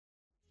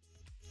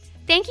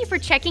Thank you for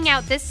checking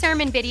out this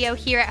sermon video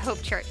here at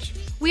Hope Church.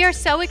 We are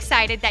so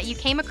excited that you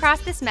came across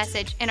this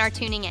message and are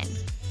tuning in.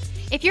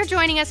 If you're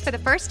joining us for the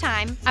first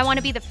time, I want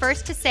to be the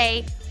first to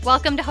say,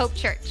 welcome to Hope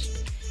Church.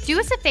 Do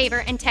us a favor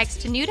and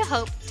text New to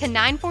Hope to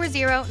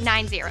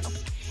 94090.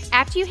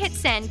 After you hit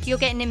send, you'll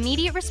get an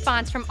immediate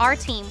response from our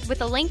team with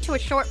a link to a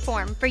short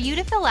form for you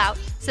to fill out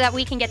so that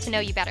we can get to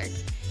know you better.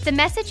 The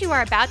message you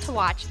are about to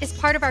watch is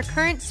part of our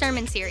current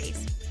sermon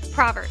series,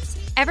 Proverbs,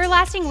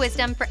 Everlasting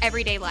Wisdom for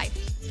Everyday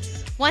Life.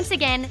 Once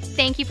again,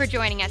 thank you for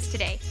joining us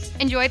today.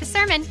 Enjoy the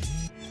sermon.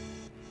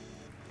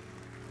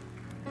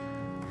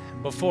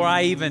 Before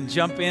I even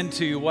jump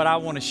into what I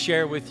want to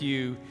share with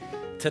you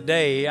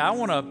today, I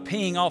want to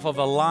ping off of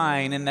a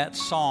line in that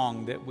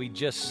song that we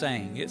just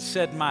sang. It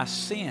said, "My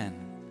sin,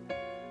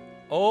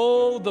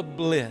 oh, the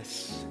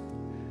bliss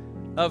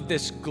of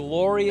this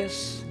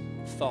glorious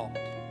thought.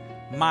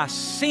 My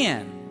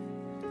sin,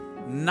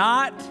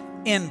 not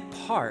in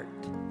part,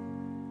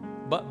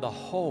 but the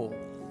whole,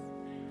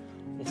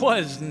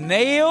 was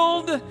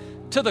nailed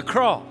to the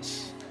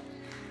cross,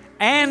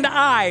 and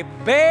I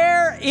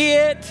bear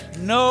it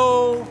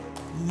no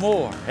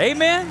more."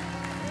 Amen?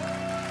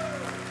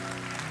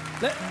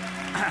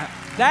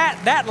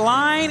 That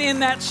line in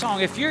that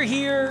song, if you're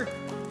here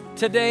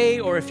today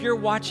or if you're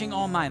watching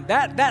online,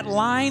 that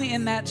line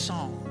in that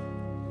song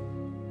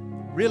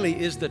really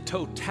is the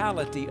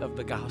totality of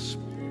the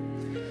gospel.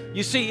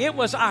 You see, it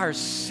was our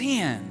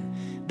sin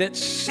that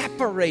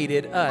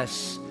separated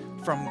us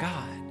from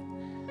God.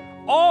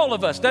 All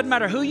of us, doesn't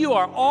matter who you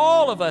are,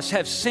 all of us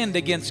have sinned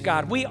against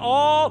God. We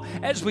all,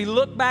 as we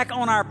look back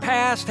on our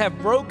past,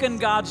 have broken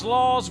God's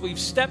laws. We've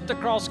stepped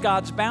across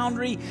God's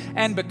boundary,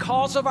 and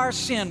because of our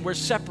sin, we're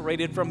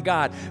separated from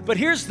God. But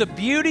here's the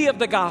beauty of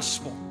the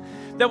gospel.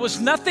 There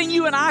was nothing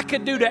you and I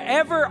could do to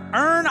ever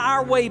earn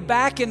our way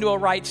back into a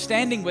right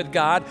standing with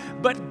God,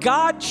 but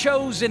God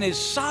chose in His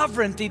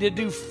sovereignty to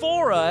do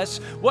for us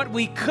what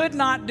we could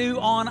not do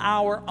on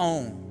our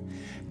own.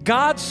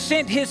 God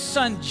sent His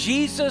Son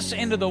Jesus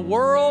into the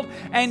world,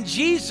 and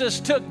Jesus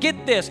took,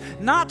 get this,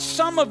 not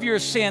some of your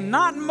sin,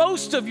 not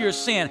most of your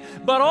sin,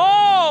 but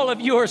all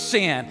of your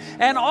sin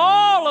and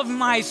all of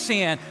my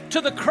sin to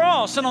the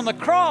cross. And on the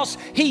cross,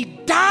 He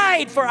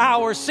died for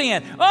our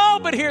sin. Oh,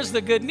 but here's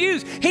the good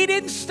news. He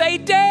didn't stay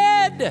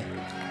dead.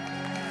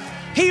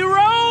 He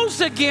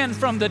rose again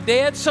from the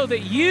dead so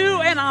that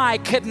you and I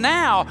could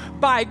now,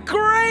 by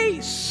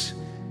grace,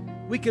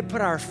 we could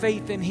put our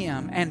faith in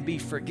Him and be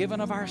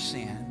forgiven of our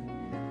sin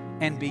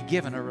and be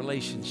given a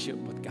relationship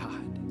with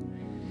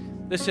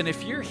God. Listen,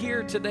 if you're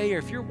here today or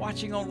if you're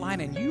watching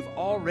online and you've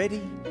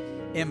already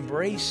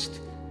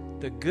embraced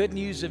the good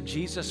news of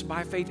Jesus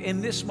by faith,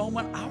 in this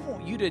moment, I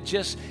want you to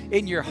just,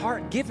 in your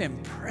heart, give Him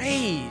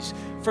praise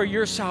for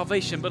your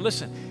salvation. But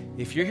listen,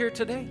 if you're here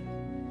today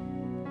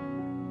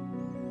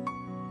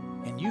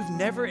and you've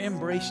never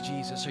embraced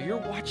Jesus, or you're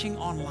watching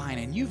online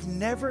and you've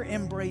never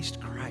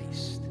embraced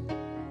Christ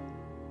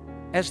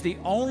as the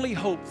only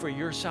hope for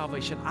your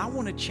salvation, I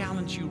want to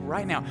challenge you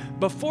right now.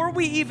 Before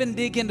we even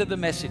dig into the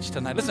message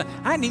tonight, listen,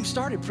 I hadn't even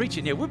started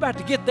preaching yet. We're about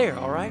to get there,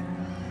 all right?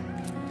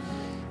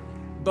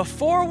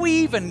 Before we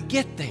even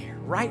get there,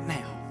 right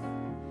now,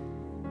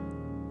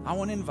 I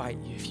want to invite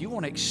you, if you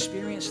want to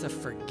experience the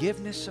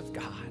forgiveness of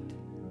God,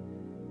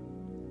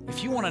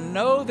 if you want to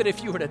know that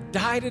if you were to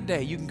die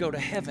today, you can go to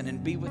heaven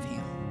and be with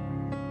Him.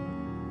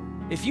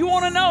 If you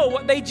want to know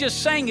what they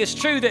just sang is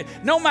true, that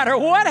no matter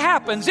what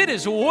happens, it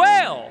is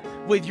well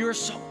with your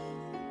soul.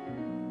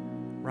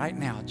 Right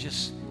now,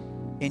 just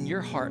in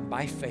your heart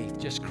by faith,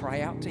 just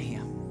cry out to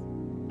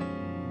Him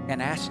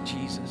and ask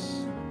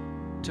Jesus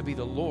to be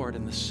the Lord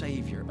and the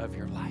Savior of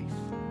your life.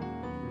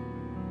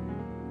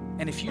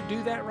 And if you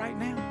do that right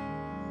now,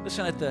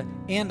 listen, at the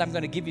end, I'm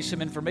going to give you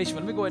some information.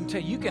 But let me go ahead and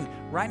tell you,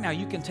 right now,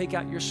 you can take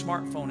out your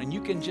smartphone and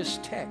you can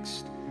just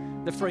text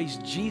the phrase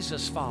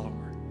Jesus follower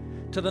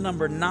to the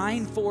number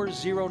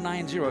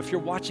 94090. If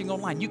you're watching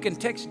online, you can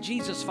text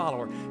Jesus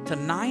follower to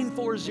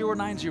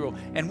 94090,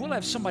 and we'll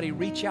have somebody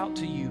reach out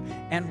to you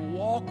and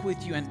walk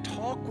with you and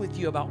talk with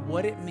you about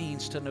what it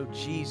means to know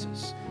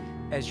Jesus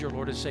as your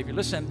Lord and Savior.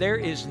 Listen, there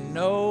is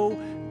no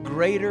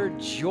greater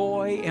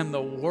joy in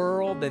the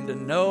world than to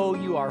know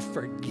you are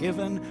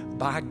forgiven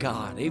by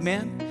God.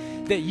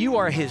 Amen? That you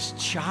are His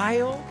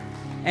child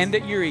and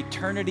that your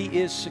eternity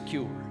is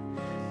secure.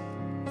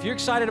 If you're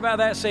excited about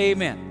that, say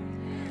amen.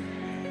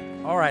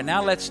 All right,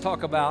 now let's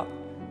talk about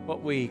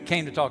what we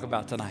came to talk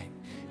about tonight.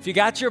 If you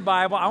got your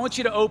Bible, I want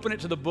you to open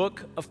it to the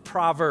book of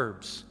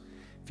Proverbs.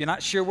 If you're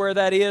not sure where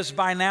that is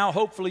by now,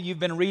 hopefully you've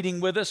been reading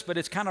with us, but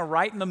it's kind of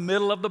right in the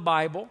middle of the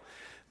Bible,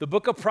 the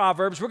book of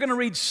Proverbs. We're going to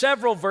read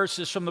several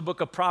verses from the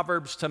book of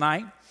Proverbs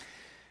tonight.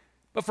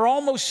 But for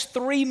almost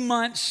 3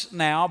 months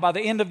now, by the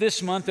end of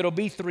this month, it'll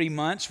be 3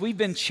 months, we've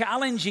been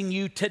challenging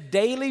you to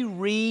daily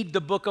read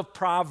the book of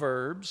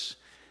Proverbs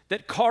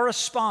that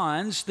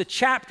corresponds, the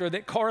chapter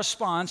that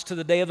corresponds to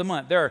the day of the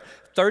month. There are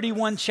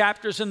 31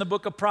 chapters in the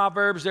book of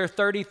Proverbs. There are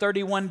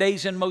 31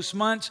 days in most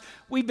months.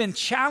 We've been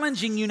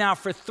challenging you now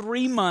for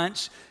 3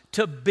 months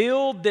to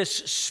build this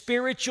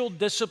spiritual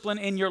discipline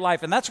in your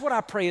life. And that's what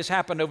I pray has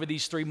happened over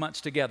these 3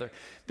 months together,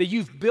 that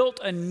you've built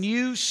a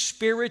new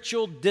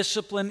spiritual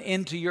discipline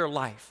into your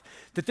life.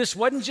 That this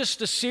wasn't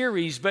just a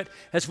series, but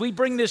as we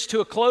bring this to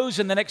a close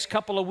in the next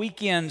couple of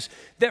weekends,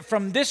 that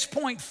from this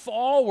point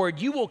forward,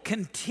 you will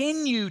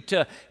continue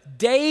to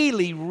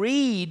daily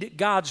read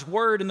God's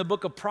Word in the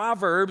book of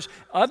Proverbs,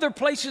 other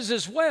places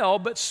as well,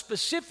 but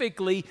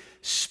specifically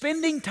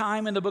spending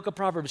time in the book of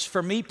Proverbs.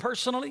 For me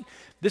personally,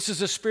 this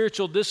is a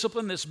spiritual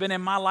discipline that's been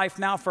in my life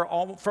now for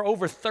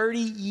over 30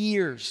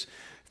 years.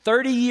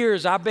 30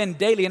 years I've been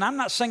daily, and I'm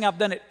not saying I've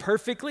done it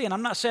perfectly, and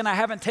I'm not saying I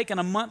haven't taken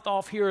a month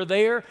off here or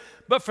there,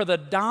 but for the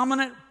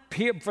dominant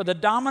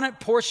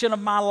portion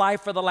of my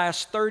life for the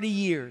last 30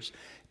 years,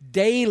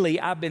 daily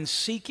I've been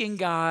seeking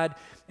God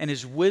and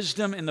His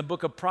wisdom in the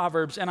book of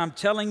Proverbs, and I'm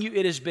telling you,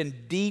 it has been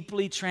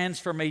deeply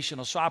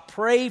transformational. So I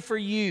pray for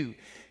you.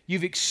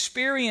 You've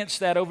experienced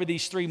that over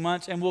these 3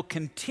 months and will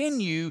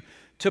continue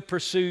to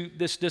pursue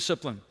this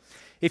discipline.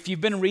 If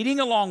you've been reading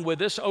along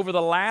with us over the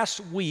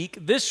last week,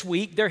 this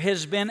week there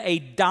has been a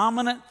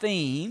dominant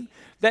theme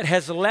that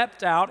has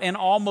leapt out in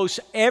almost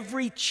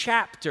every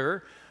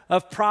chapter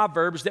of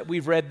Proverbs that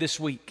we've read this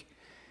week.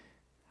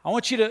 I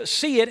want you to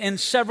see it in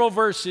several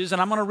verses,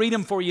 and I'm going to read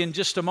them for you in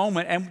just a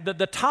moment. And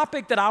the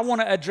topic that I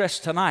want to address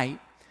tonight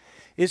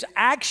is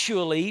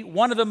actually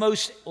one of the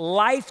most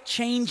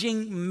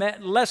life-changing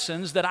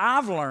lessons that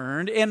I've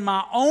learned in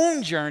my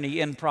own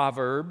journey in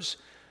Proverbs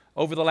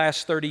over the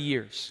last 30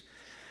 years.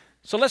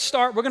 So let's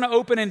start. We're going to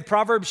open in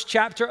Proverbs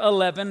chapter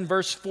 11,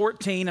 verse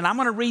 14, and I'm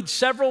going to read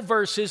several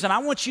verses, and I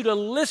want you to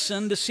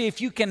listen to see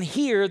if you can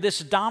hear this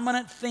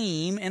dominant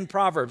theme in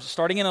Proverbs.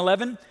 Starting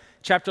in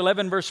chapter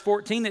 11, verse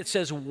 14, it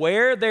says,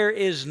 "Where there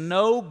is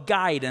no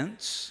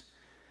guidance,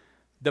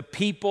 the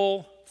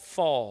people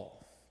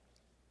fall.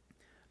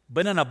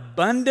 But an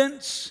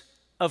abundance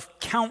of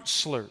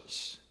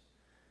counselors,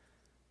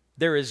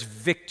 there is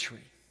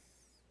victory."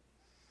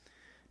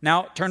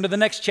 Now, turn to the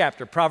next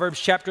chapter, Proverbs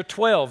chapter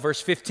 12,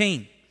 verse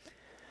 15.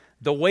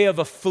 "The way of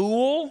a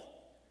fool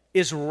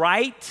is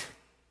right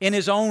in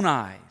his own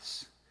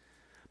eyes,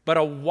 but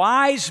a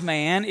wise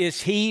man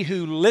is he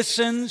who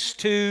listens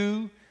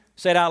to,"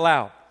 say it out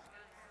loud,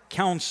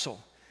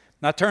 "counsel."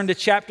 Now turn to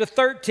chapter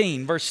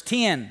 13, verse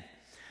 10.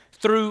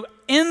 "Through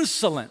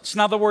insolence."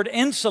 Now the word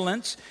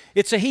insolence,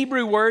 it's a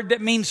Hebrew word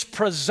that means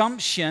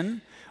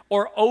presumption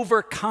or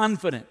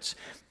overconfidence.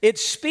 It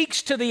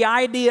speaks to the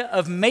idea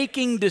of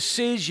making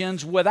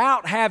decisions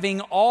without having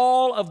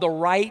all of the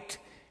right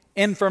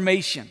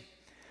information.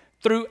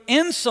 "Through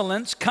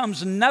insolence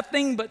comes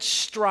nothing but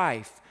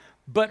strife,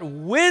 but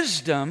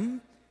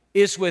wisdom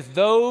is with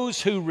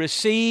those who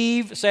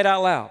receive," say it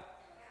out loud.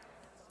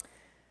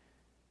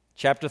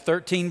 Chapter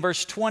 13,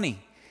 verse 20.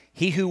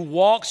 "He who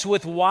walks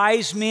with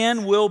wise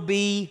men will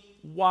be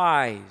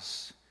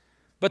wise,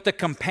 but the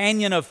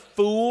companion of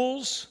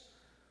fools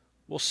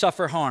will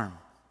suffer harm."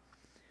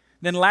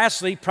 Then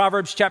lastly,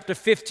 Proverbs chapter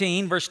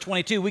 15, verse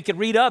 22. We could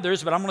read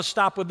others, but I'm going to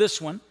stop with this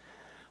one.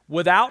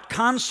 "Without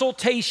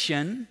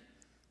consultation,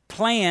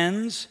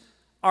 plans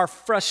are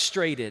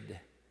frustrated,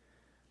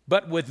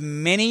 but with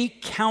many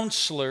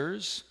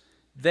counselors,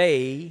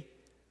 they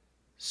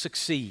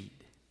succeed."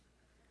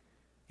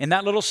 In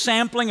that little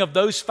sampling of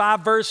those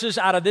 5 verses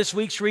out of this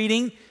week's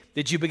reading,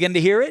 did you begin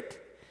to hear it?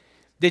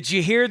 Did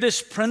you hear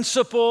this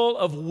principle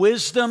of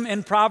wisdom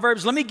in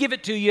Proverbs? Let me give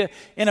it to you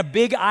in a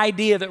big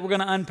idea that we're going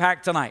to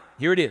unpack tonight.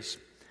 Here it is.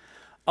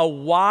 A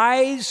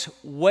wise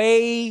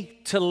way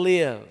to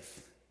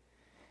live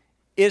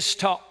is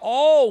to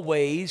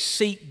always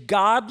seek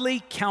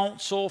godly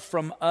counsel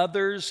from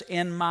others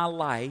in my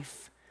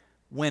life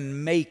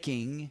when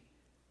making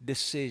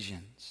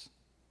decisions.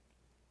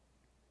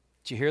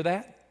 Did you hear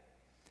that?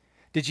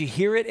 Did you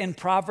hear it in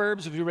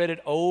Proverbs? We read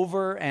it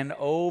over and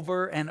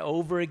over and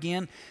over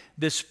again.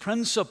 This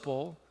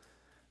principle,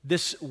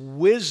 this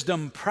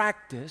wisdom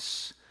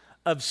practice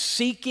of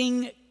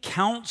seeking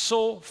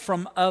counsel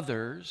from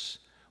others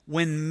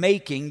when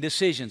making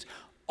decisions.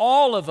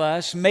 All of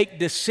us make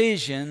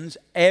decisions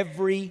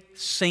every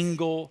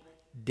single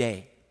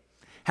day.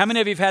 How many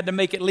of you have had to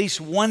make at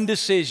least one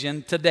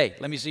decision today?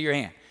 Let me see your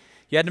hand.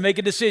 You had to make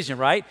a decision,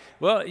 right?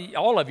 Well,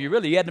 all of you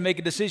really, you had to make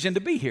a decision to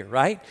be here,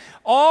 right?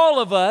 All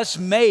of us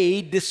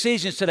made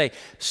decisions today.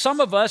 Some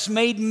of us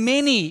made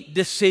many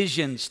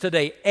decisions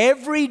today.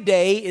 Every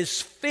day is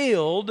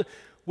filled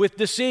with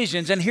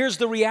decisions. And here's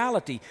the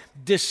reality.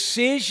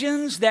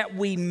 Decisions that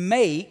we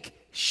make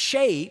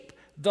shape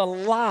the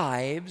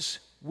lives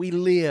we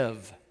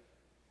live.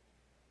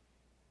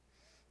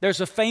 There's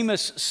a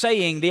famous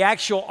saying. The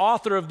actual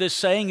author of this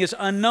saying is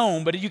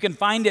unknown, but you can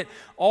find it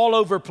all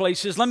over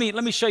places. Let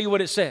me show you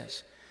what it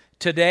says.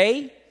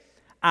 "Today,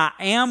 I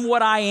am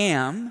what I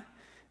am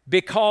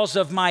because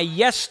of my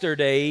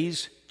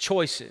yesterday's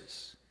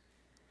choices.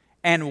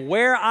 And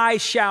where I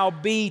shall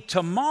be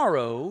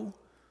tomorrow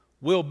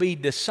will be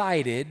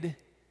decided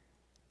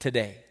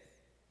today."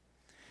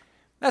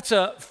 That's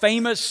a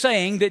famous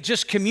saying that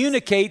just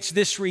communicates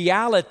this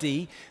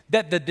reality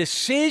that the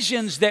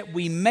decisions that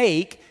we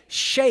make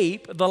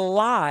shape the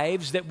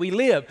lives that we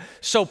live.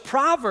 So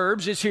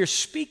Proverbs is here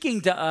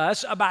speaking to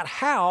us about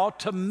how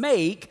to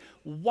make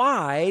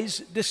wise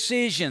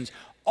decisions.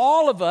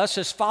 All of us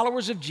as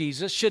followers of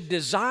Jesus should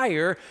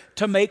desire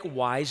to make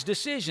wise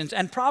decisions.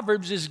 And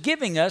Proverbs is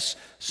giving us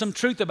some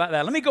truth about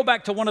that. Let me go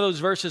back to one of those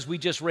verses we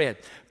just read.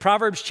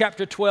 Proverbs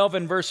chapter 12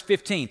 and verse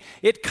 15.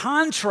 It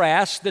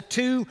contrasts the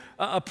two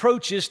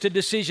approaches to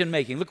decision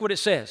making. Look what it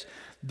says.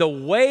 The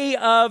way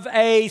of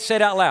a, say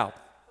it out loud.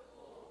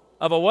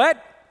 Of a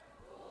what?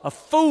 A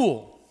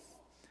fool.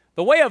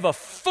 The way of a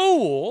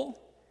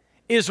fool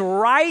is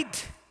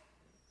right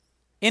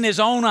in his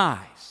own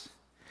eyes.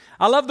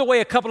 I love the way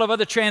a couple of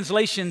other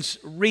translations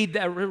write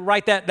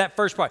that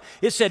first part.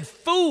 It said,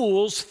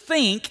 fools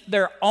think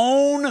their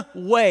own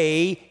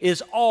way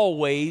is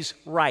always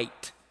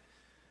right.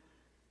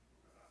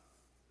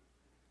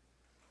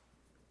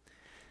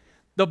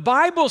 The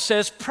Bible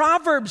says,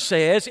 Proverbs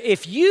says,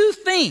 if you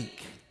think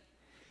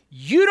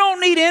you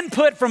don't need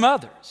input from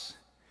others,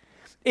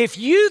 if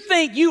you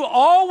think you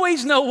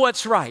always know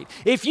what's right,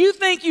 if you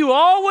think you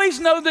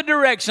always know the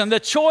direction, the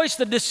choice,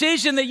 the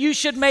decision that you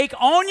should make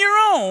on your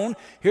own,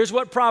 here's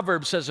what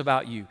Proverbs says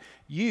about you.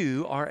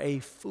 You are a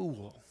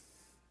fool.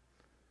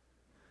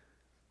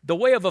 The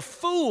way of a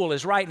fool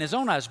is right in his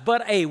own eyes,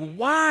 but a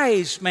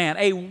wise man,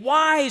 a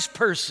wise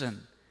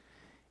person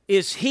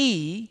is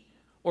he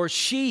or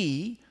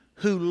she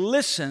who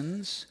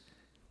listens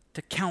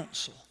to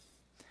counsel.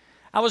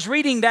 I was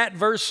reading that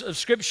verse of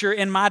Scripture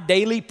in my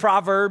daily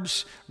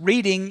Proverbs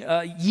reading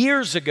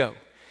years ago.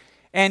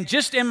 And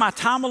just in my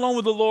time alone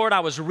with the Lord,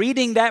 I was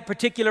reading that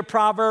particular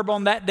proverb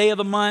on that day of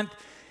the month.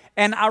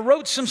 And I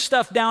wrote some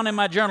stuff down in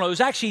my journal. It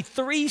was actually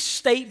 3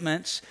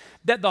 statements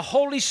that the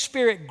Holy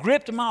Spirit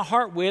gripped my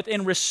heart with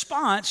in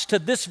response to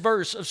this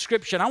verse of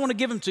Scripture. And I want to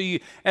give them to you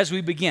as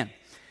we begin.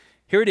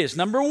 Here it is.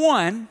 Number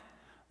 1,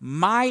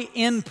 my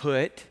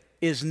input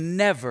is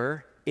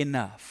never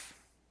enough.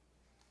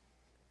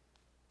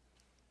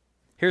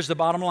 Here's the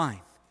bottom line.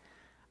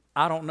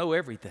 I don't know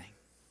everything,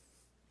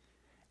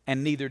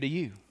 and neither do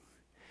you.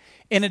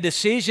 In a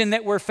decision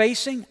that we're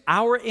facing,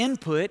 our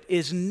input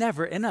is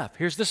never enough.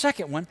 Here's the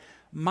second one.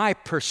 My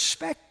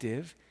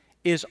perspective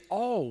is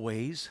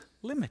always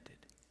limited.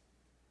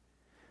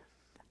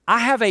 I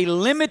have a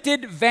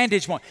limited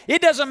vantage point.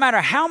 It doesn't matter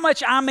how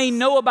much I may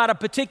know about a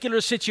particular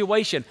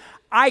situation.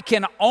 I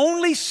can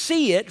only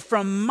see it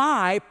from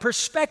my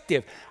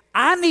perspective.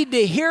 I need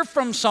to hear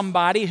from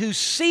somebody who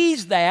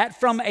sees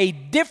that from a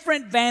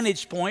different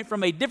vantage point,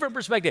 from a different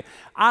perspective.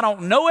 I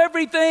don't know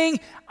everything.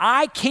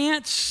 I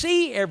can't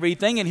see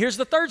everything. And here's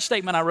the third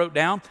statement I wrote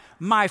down.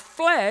 My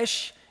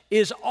flesh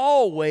is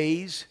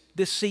always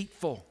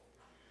deceitful.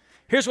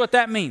 Here's what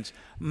that means.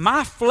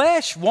 My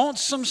flesh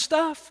wants some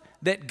stuff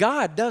that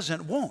God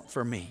doesn't want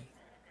for me.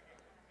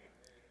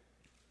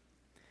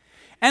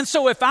 And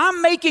so if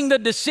I'm making the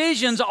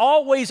decisions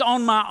always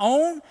on my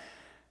own,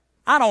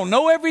 I don't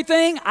know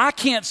everything, I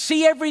can't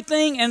see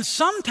everything, and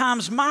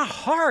sometimes my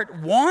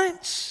heart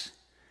wants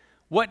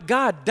what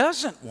God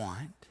doesn't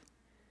want.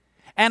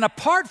 And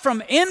apart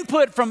from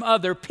input from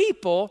other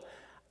people,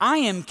 I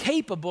am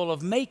capable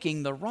of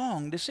making the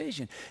wrong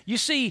decision. You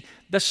see,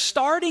 the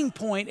starting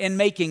point in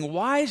making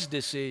wise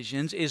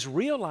decisions is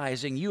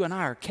realizing you and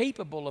I are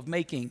capable of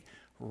making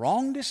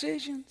wrong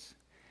decisions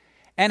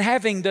and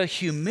having the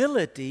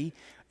humility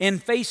in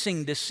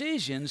facing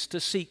decisions to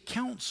seek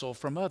counsel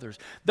from others.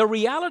 The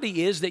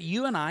reality is that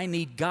you and I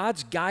need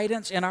God's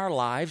guidance in our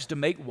lives to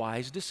make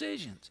wise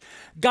decisions.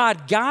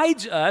 God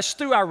guides us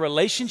through our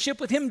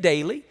relationship with Him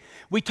daily.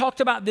 We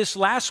talked about this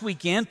last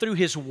weekend through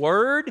His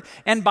Word,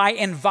 and by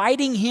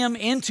inviting Him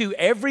into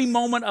every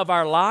moment of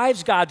our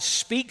lives, God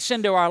speaks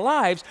into our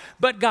lives,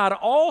 but God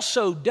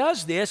also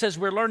does this, as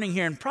we're learning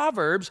here in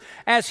Proverbs,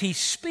 as He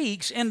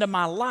speaks into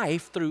my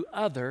life through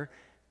other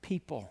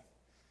people.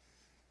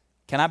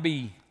 Can I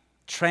be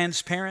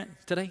transparent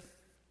today?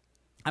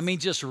 I mean,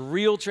 just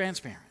real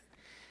transparent.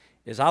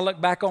 As I look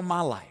back on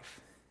my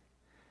life,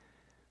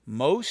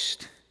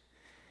 most,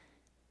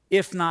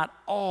 if not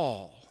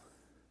all,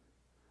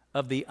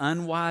 of the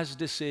unwise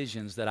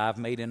decisions that I've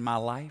made in my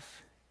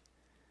life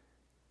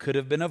could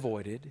have been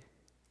avoided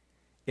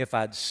if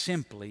I'd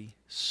simply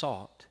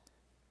sought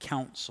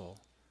counsel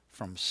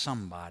from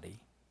somebody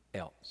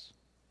else.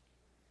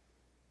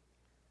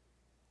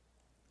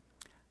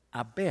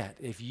 I bet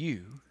if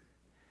you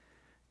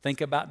think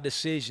about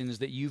decisions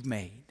that you've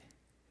made,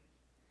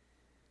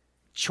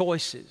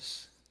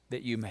 choices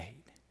that you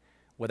made,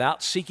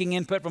 without seeking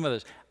input from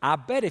others, I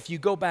bet if you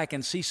go back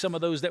and see some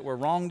of those that were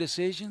wrong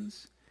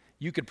decisions,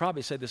 you could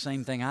probably say the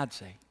same thing I'd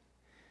say.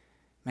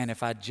 Man,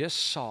 if I just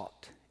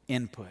sought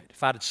input,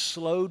 if I'd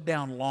slowed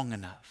down long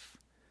enough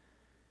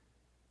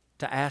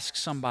to ask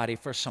somebody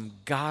for some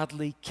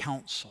godly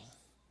counsel,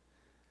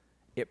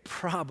 it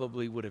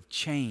probably would have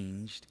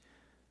changed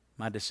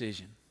my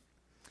decision.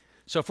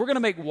 So if we're going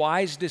to make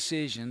wise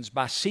decisions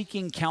by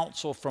seeking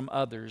counsel from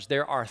others,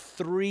 there are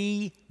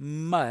 3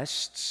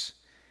 musts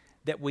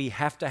that we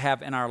have to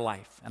have in our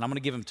life. And I'm going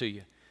to give them to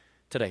you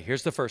today.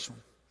 Here's the first one.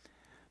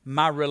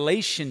 My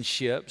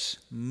relationships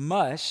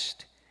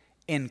must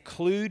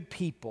include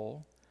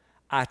people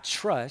I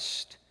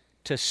trust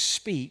to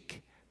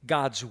speak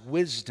God's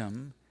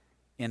wisdom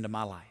into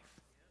my life.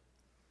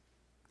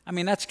 I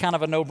mean, that's kind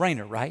of a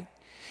no-brainer, right?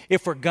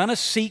 If we're going to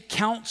seek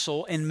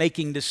counsel in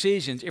making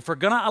decisions, if we're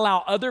going to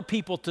allow other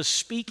people to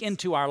speak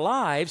into our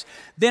lives,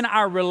 then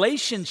our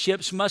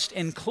relationships must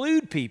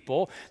include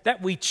people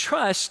that we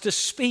trust to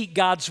speak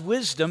God's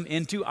wisdom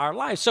into our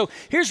lives. So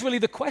here's really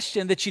the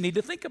question that you need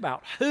to think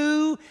about.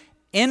 Who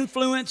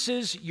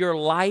influences your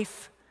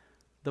life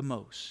the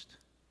most?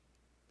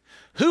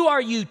 Who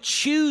are you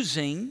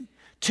choosing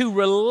to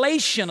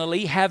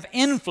relationally have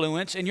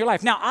influence in your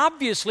life? Now,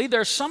 obviously,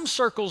 there are some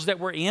circles that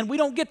we're in, we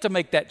don't get to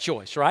make that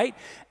choice, right?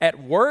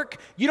 At work,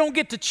 you don't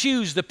get to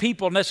choose the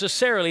people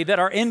necessarily that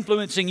are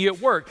influencing you at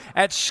work.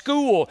 At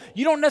school,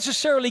 you don't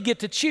necessarily get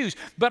to choose.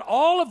 But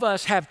all of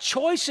us have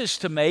choices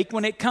to make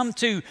when it comes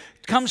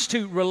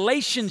to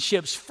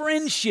relationships,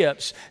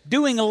 friendships,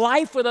 doing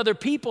life with other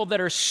people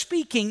that are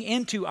speaking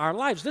into our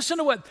lives. Listen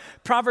to what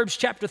Proverbs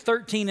chapter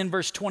 13 and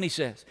verse 20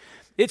 says.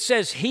 It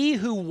says, he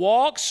who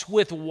walks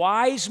with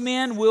wise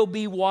men will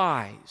be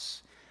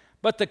wise,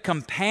 but the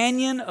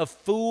companion of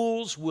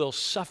fools will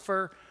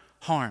suffer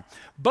harm.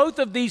 Both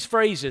of these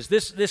phrases,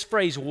 this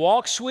phrase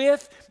walks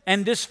with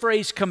and this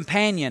phrase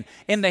companion,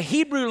 in the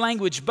Hebrew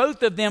language,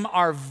 both of them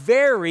are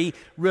very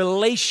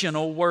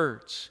relational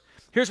words.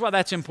 Here's why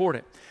that's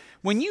important.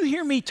 When you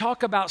hear me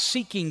talk about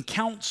seeking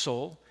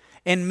counsel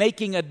and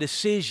making a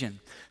decision,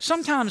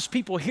 sometimes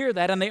people hear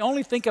that and they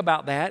only think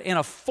about that in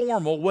a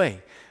formal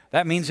way.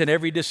 That means in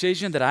every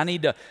decision that I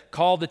need to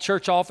call the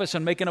church office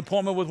and make an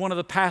appointment with one of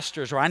the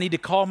pastors, or I need to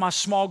call my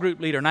small group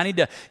leader, and I need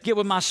to get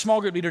with my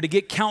small group leader to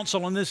get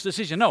counsel on this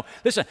decision. No,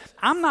 listen,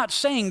 I'm not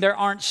saying there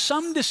aren't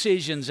some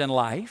decisions in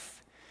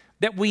life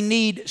that we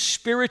need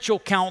spiritual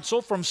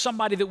counsel from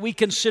somebody that we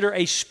consider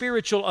a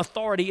spiritual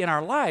authority in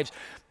our lives.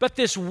 But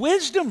this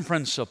wisdom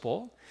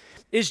principle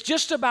is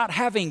just about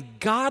having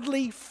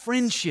godly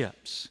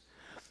friendships.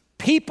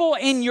 People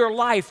in your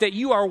life that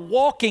you are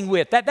walking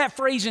with. That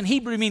phrase in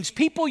Hebrew means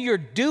people you're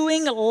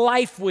doing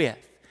life with.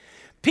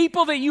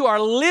 People that you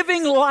are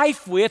living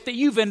life with, that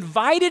you've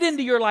invited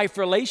into your life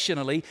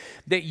relationally,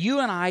 that you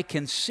and I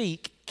can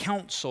seek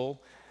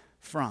counsel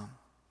from.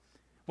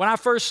 When I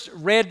first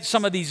read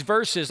some of these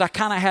verses, I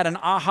kind of had an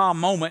aha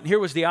moment. Here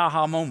was the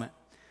aha moment.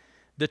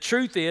 The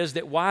truth is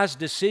that wise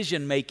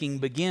decision making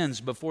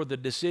begins before the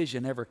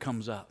decision ever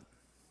comes up.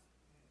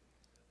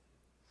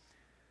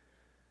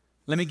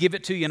 Let me give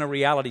it to you in a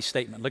reality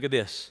statement. Look at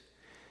this.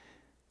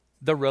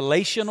 The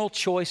relational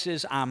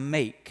choices I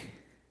make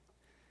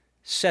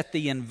set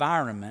the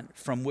environment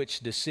from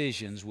which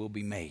decisions will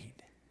be made.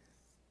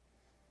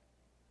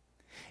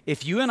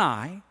 If you and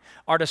I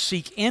are to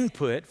seek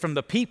input from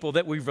the people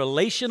that we've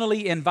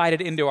relationally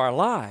invited into our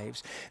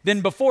lives,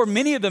 then before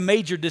many of the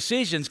major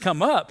decisions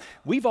come up,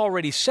 we've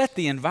already set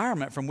the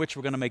environment from which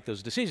we're going to make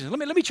those decisions.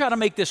 Let me try to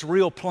make this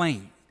real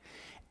plain.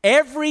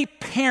 Every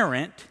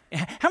parent,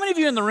 how many of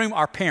you in the room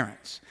are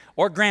parents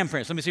or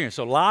grandparents? Let me see here.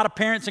 So a lot of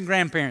parents and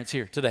grandparents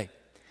here today.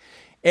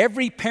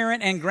 Every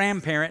parent and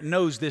grandparent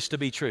knows this to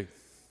be true,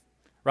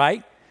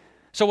 right?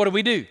 So what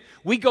do?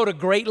 We go to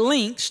great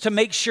lengths to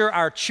make sure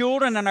our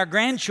children and our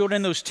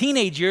grandchildren, those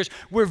teenage years,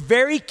 we're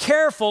very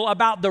careful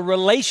about the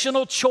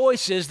relational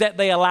choices that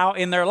they allow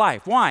in their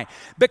life. Why?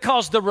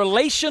 Because the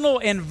relational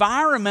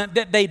environment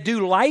that they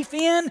do life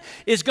in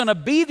is going to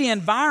be the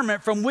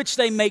environment from which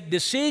they make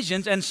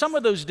decisions, and some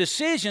of those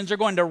decisions are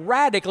going to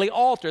radically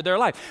alter their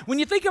life. When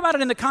you think about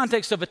it in the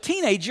context of a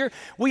teenager,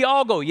 we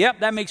all go,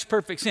 yep, that makes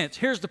perfect sense.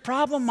 Here's the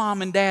problem,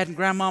 mom and dad and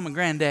grandmom and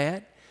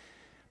granddad.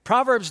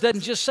 Proverbs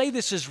doesn't just say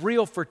this is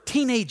real for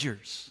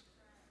teenagers.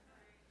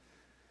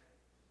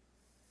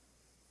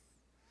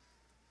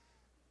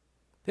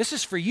 This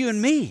is for you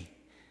and me.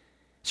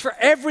 It's for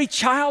every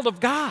child of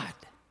God.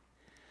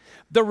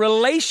 The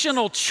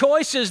relational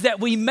choices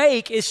that we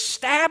make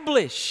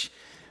establish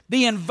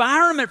the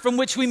environment from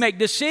which we make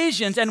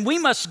decisions, and we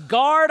must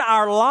guard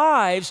our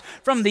lives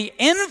from the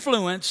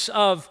influence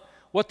of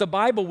what the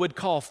Bible would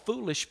call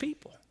foolish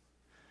people.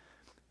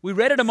 We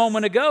read it a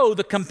moment ago,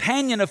 the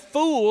companion of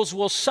fools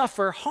will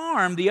suffer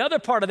harm. The other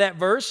part of that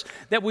verse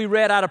that we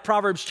read out of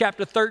Proverbs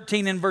chapter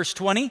 13 and verse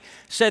 20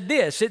 said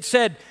this. It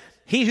said,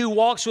 he who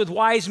walks with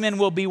wise men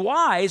will be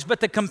wise, but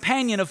the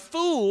companion of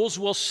fools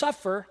will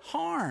suffer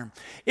harm.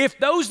 If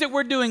those that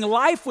we're doing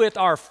life with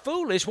are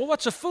foolish, well,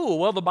 what's a fool?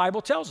 Well, the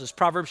Bible tells us,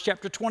 Proverbs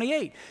chapter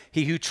 28,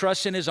 he who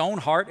trusts in his own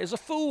heart is a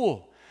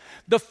fool.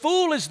 The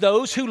fool is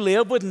those who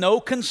live with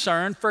no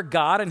concern for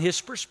God and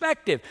His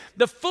perspective.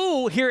 The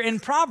fool here in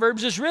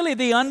Proverbs is really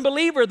the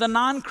unbeliever, the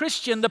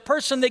non-Christian, the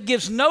person that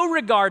gives no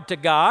regard to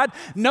God,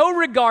 no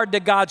regard to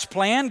God's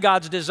plan,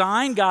 God's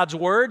design, God's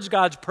words,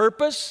 God's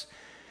purpose.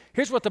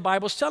 Here's what the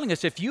Bible's telling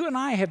us. If you and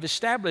I have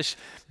established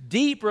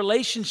deep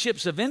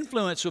relationships of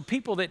influence with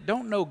people that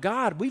don't know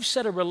God, we've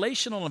set a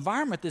relational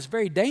environment that's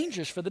very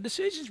dangerous for the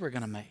decisions we're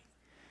going to make.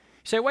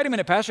 You say, wait a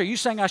minute, Pastor, are you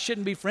saying I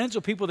shouldn't be friends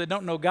with people that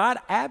don't know God?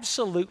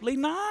 Absolutely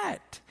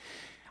not.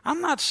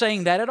 I'm not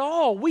saying that at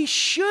all. We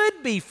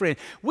should be friends.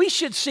 We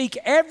should seek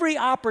every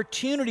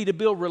opportunity to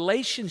build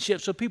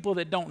relationships with people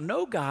that don't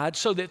know God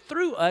so that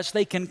through us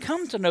they can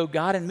come to know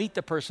God and meet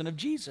the person of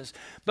Jesus.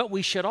 But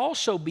we should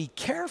also be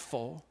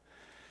careful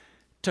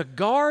to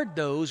guard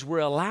those we're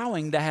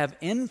allowing to have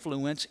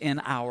influence in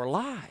our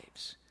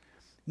lives.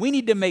 We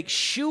need to make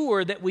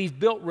sure that we've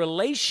built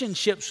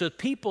relationships with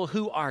people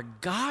who are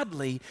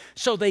godly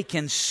so they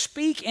can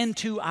speak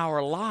into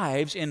our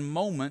lives in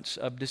moments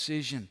of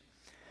decision.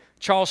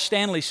 Charles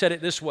Stanley said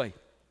it this way: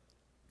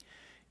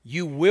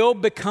 you will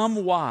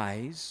become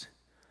wise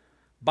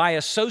by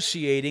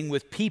associating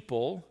with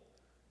people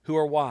who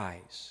are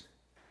wise,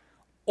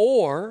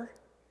 or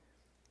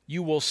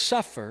you will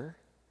suffer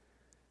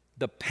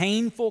the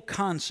painful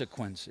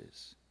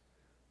consequences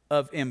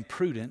of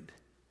imprudent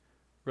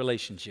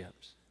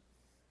relationships.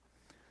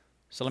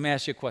 So let me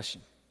ask you a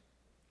question.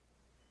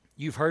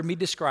 You've heard me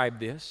describe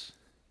this.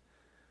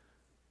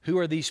 Who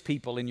are these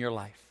people in your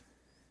life?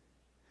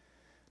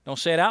 Don't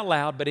say it out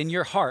loud, but in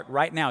your heart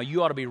right now,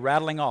 you ought to be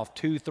rattling off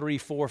 2, 3,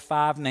 4,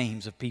 5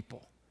 names of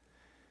people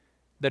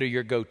that are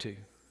your go-to.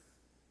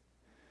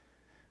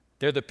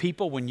 They're the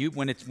people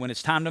when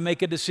it's time to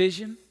make a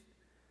decision,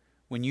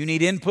 when you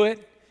need input.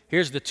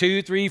 Here's the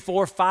 2, 3,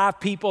 4, 5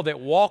 people that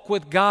walk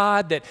with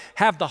God, that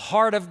have the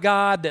heart of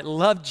God, that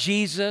love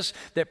Jesus,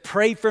 that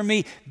pray for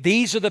me.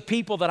 These are the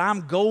people that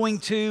I'm going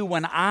to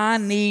when I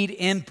need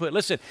input.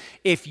 Listen,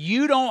 if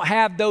you don't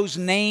have those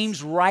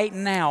names right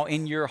now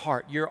in your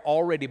heart, you're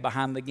already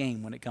behind the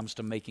game when it comes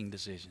to making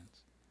decisions.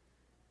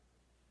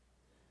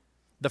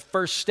 The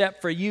first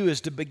step for you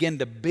is to begin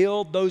to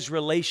build those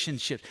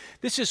relationships.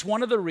 This is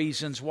one of the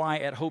reasons why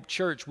at Hope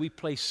Church we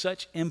place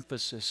such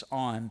emphasis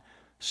on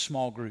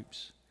small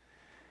groups.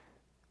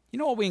 You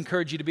know what we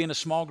encourage you to be in a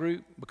small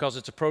group because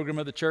it's a program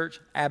of the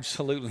church?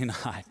 Absolutely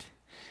not.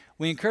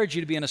 We encourage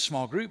you to be in a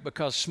small group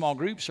because small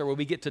groups are where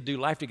we get to do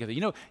life together.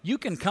 You know, you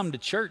can come to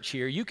church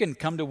here, you can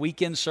come to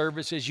weekend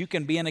services, you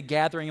can be in a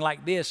gathering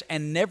like this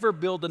and never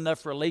build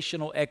enough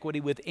relational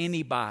equity with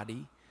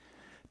anybody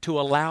to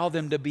allow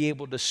them to be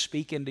able to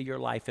speak into your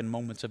life in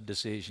moments of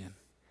decision.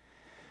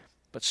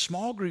 But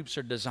small groups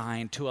are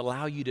designed to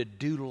allow you to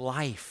do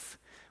life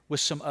with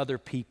some other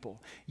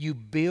people. You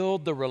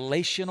build the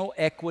relational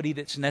equity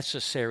that's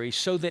necessary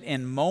so that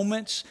in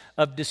moments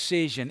of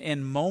decision,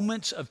 in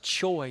moments of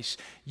choice,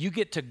 you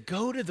get to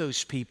go to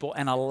those people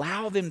and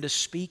allow them to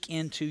speak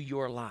into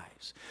your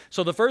lives.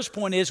 So the first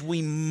point is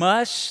we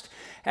must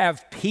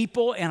have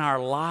people in our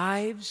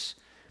lives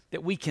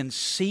that we can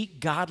seek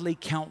godly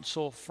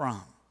counsel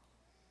from.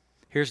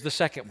 Here's the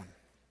second one.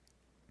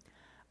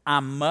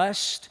 I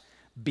must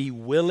be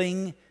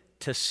willing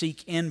to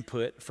seek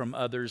input from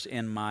others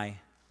in my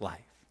life.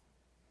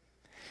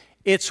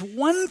 It's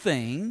one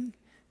thing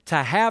to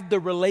have the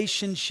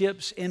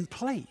relationships in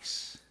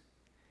place.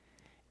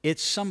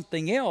 It's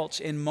something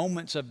else in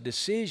moments of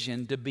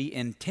decision to be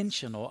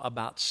intentional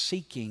about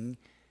seeking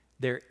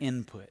their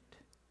input.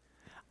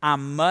 I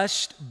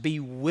must be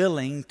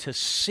willing to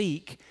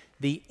seek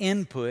the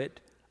input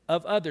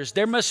of others.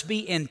 There must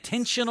be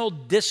intentional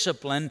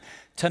discipline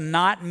to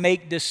not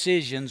make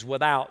decisions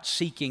without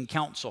seeking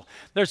counsel.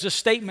 There's a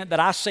statement that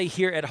I say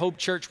here at Hope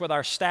Church with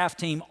our staff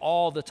team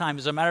all the time.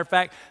 As a matter of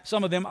fact,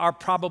 some of them are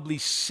probably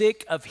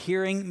sick of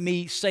hearing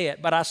me say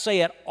it, but I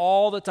say it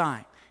all the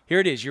time. Here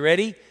it is. You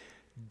ready?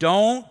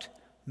 Don't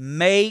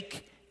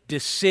make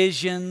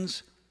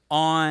decisions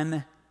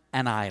on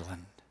an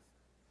island.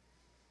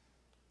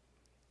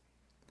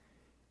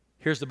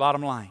 Here's the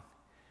bottom line.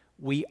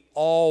 We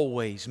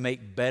always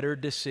make better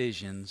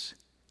decisions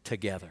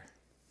together.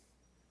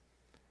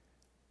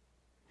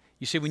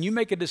 You see, when you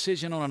make a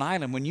decision on an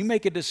island, when you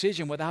make a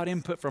decision without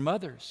input from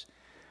others,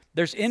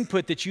 there's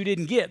input that you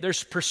didn't get.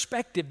 There's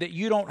perspective that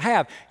you don't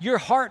have. Your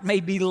heart may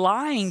be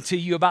lying to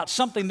you about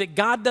something that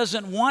God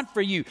doesn't want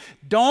for you.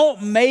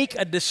 Don't make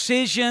a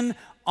decision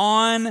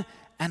on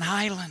an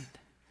island.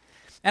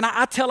 And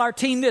I tell our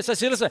team this. I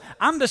say, listen,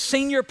 I'm the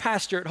senior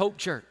pastor at Hope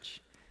Church.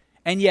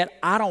 And yet,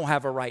 I don't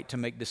have a right to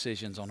make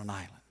decisions on an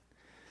island.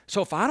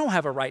 So if I don't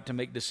have a right to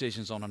make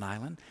decisions on an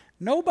island,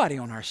 nobody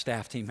on our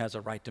staff team has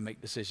a right to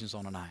make decisions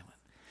on an island.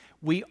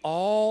 We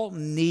all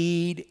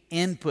need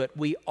input.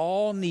 We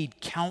all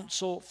need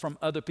counsel from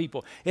other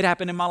people. It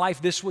happened in my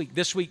life this week.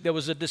 This week there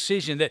was a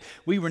decision that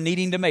we were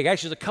needing to make.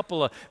 Actually, there's a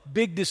couple of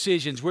big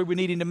decisions we were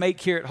needing to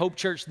make here at Hope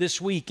Church this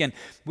week. And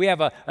we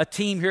have a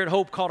team here at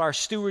Hope called our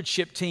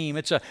stewardship team.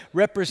 It's a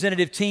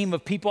representative team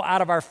of people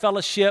out of our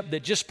fellowship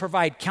that just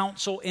provide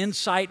counsel,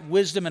 insight,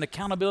 wisdom, and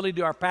accountability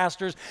to our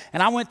pastors.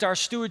 And I went to our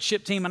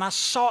stewardship team and I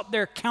sought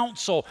their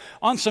counsel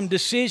on some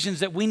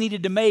decisions that we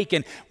needed to make.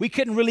 And we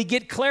couldn't really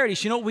get clarity.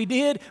 So you know what we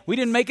did? We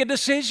didn't make a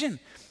decision.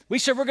 We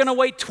said we're going to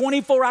wait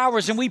 24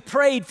 hours, and we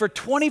prayed for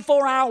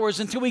 24 hours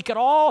until we could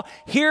all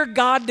hear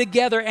God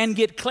together and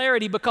get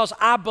clarity, because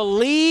I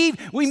believe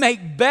we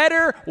make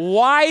better,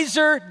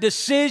 wiser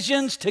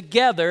decisions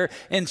together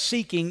in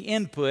seeking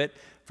input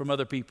from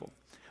other people.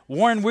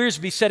 Warren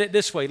Wiersbe said it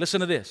this way.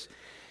 Listen to this.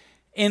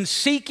 In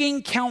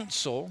seeking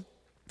counsel,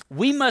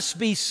 we must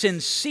be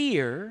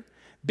sincere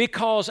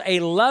because a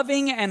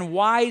loving and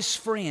wise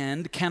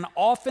friend can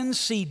often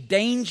see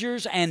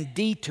dangers and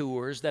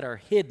detours that are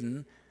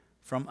hidden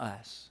from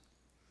us.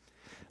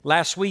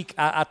 Last week,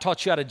 I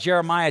taught you out of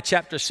Jeremiah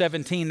chapter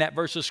 17, that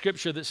verse of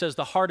Scripture that says,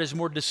 the heart is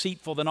more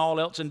deceitful than all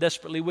else and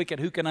desperately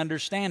wicked. Who can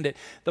understand it?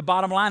 The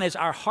bottom line is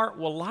our heart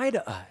will lie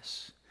to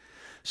us.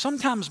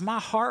 Sometimes my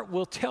heart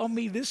will tell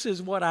me this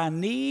is what I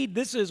need,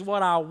 this is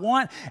what I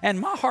want, and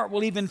my heart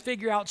will even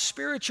figure out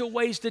spiritual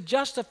ways to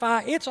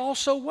justify it's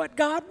also what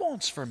God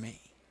wants for me.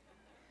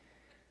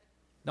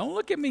 Don't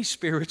look at me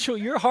spiritual,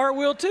 your heart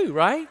will too,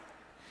 right?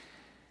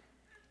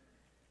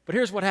 But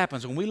here's what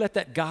happens when we let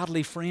that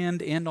godly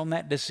friend end on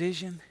that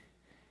decision,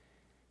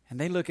 and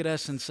they look at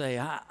us and say,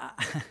 I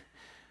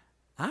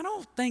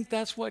don't think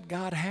that's what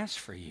God has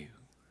for you.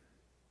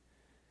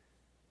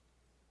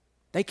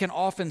 They can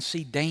often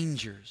see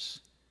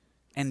dangers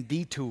and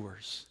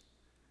detours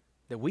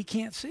that we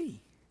can't see.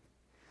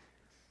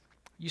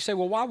 You say,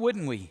 well, why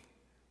wouldn't we?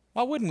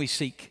 Why wouldn't we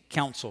seek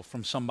counsel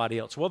from somebody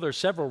else? Well, there's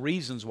several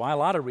reasons why, a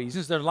lot of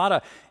reasons. There's a lot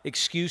of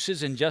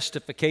excuses and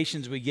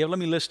justifications we give. Let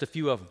me list a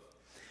few of them.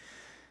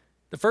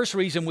 The first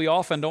reason we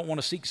often don't want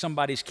to seek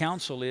somebody's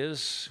counsel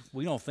is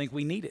we don't think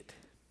we need it.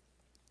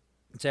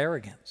 It's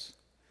arrogance.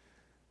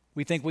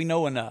 We think we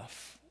know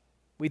enough.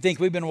 We think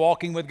we've been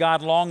walking with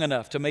God long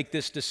enough to make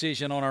this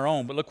decision on our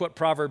own. But look what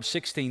Proverbs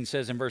 16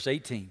 says in verse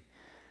 18.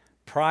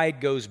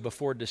 Pride goes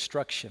before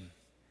destruction,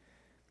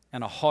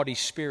 and a haughty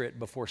spirit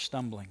before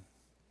stumbling.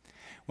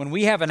 When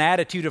we have an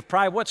attitude of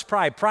pride, what's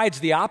pride?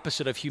 Pride's the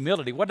opposite of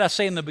humility. What did I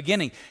say in the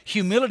beginning?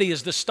 Humility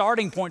is the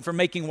starting point for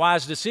making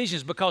wise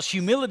decisions, because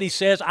humility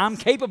says I'm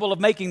capable of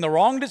making the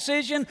wrong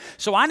decision,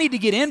 so I need to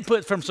get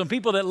input from some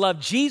people that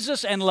love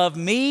Jesus and love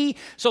me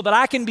so that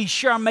I can be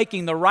sure I'm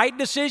making the right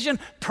decision.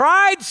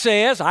 Pride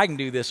says I can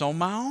do this on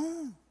my own.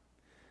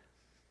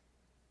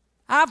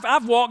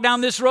 I've walked down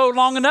this road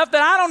long enough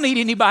that I don't need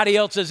anybody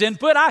else's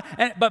input.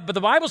 But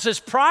the Bible says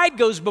pride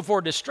goes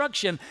before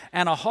destruction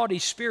and a haughty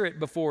spirit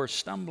before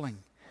stumbling.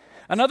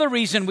 Another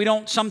reason we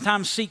don't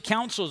sometimes seek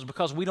counsel is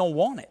because we don't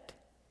want it.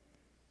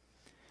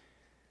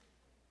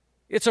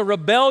 It's a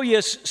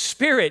rebellious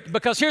spirit,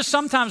 because here's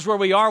sometimes where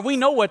we are. We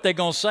know what they're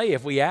going to say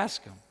if we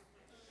ask them.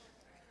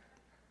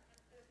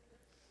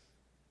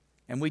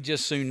 And we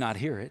just soon not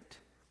hear it.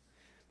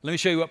 Let me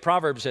show you what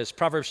Proverbs says.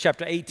 Proverbs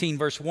chapter 18,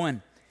 verse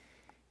 1.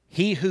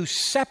 He who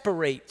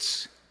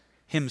separates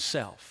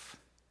himself.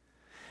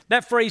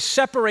 That phrase,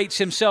 separates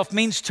himself,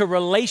 means to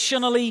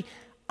relationally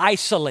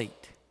isolate.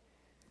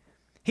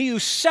 He who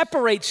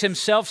separates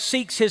himself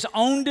seeks his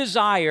own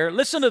desire.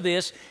 Listen to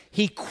this.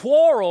 He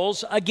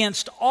quarrels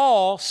against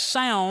all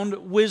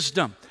sound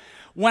wisdom.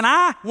 When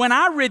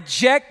I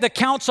reject the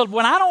counsel,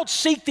 when I don't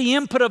seek the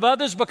input of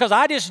others because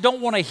I just don't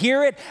want to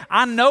hear it,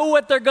 I know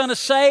what they're going to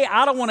say,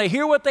 I don't want to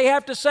hear what they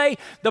have to say,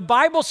 the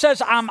Bible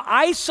says I'm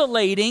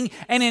isolating,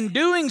 and in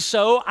doing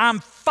so, I'm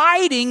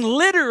fighting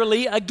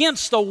literally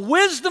against the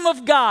wisdom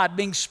of God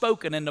being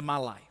spoken into my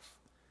life.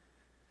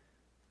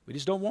 We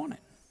just don't want it.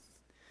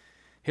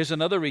 Here's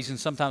another reason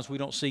sometimes we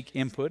don't seek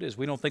input is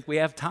we don't think we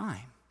have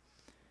time.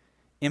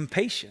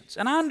 Impatience.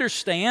 And I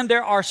understand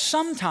there are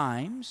some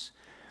times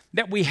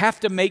that we have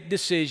to make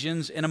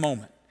decisions in a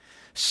moment.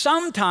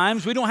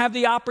 Sometimes we don't have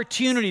the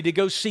opportunity to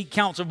go seek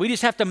counsel. We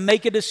just have to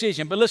make a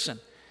decision. But listen,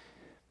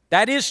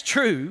 that is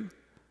true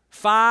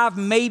 5,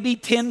 maybe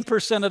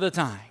 10% of the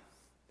time.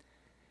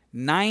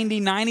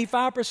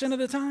 95% of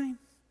the time,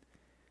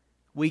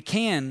 we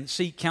can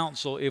seek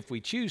counsel if we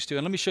choose to.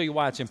 And let me show you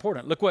why it's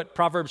important. Look what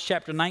Proverbs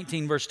chapter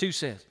 19, verse 2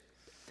 says.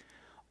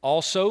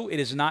 Also, it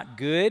is not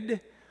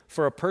good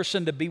for a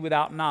person to be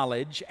without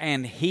knowledge,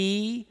 and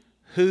he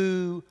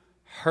who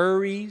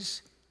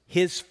hurries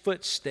his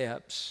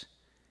footsteps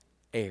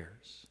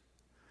errs.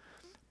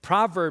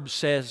 Proverbs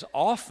says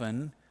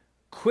often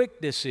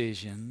quick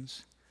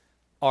decisions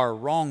are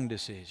wrong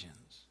decisions.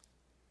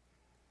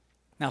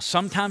 Now,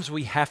 sometimes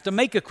we have to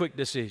make a quick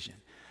decision.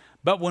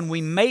 But when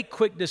we make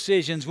quick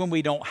decisions when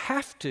we don't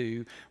have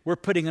to, we're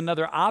putting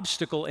another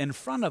obstacle in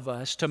front of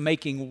us to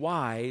making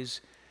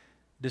wise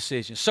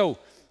decisions. So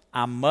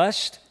I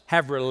must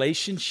have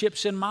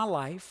relationships in my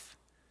life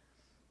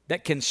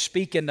that can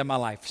speak into my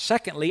life.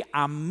 Secondly,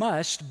 I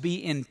must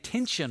be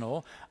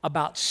intentional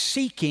about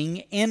seeking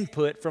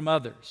input from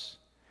others.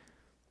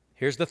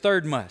 Here's the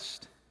third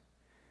must.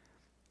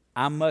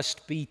 I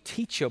must be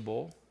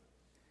teachable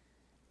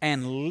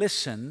and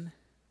listen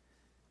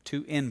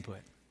to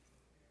input.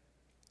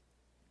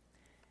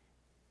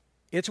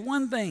 It's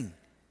one thing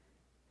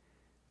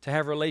to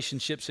have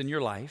relationships in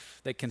your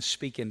life that can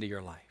speak into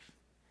your life.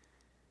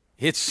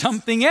 It's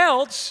something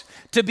else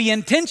to be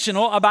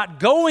intentional about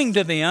going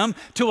to them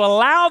to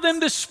allow them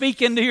to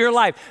speak into your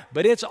life.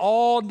 But it's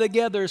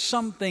altogether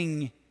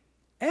something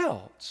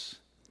else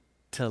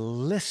to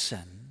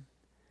listen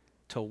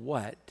to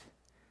what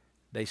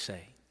they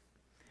say.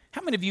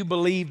 How many of you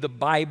believe the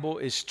Bible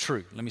is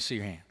true? Let me see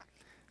your hand.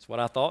 That's what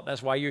I thought.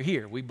 That's why you're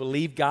here. We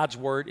believe God's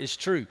Word is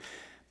true.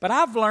 But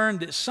I've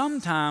learned that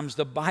sometimes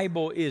the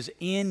Bible is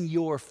in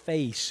your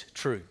face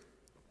true.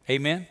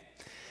 Amen?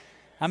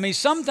 I mean,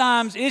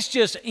 sometimes it's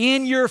just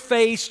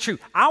in-your-face true.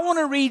 I want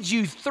to read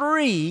you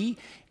 3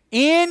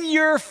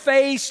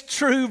 in-your-face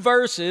true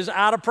verses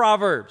out of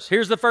Proverbs.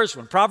 Here's the first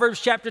one. Proverbs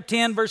chapter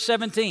 10, verse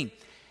 17.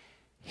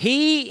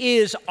 He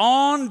is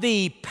on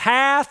the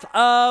path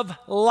of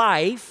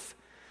life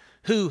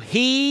who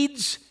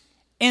heeds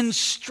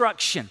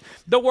instruction.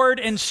 The word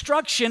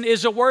instruction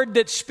is a word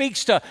that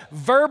speaks to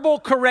verbal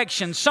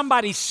correction.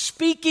 Somebody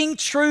speaking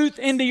truth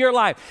into your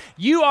life.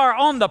 You are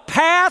on the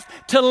path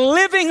to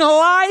living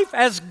life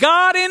as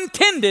God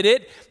intended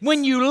it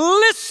when you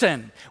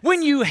listen,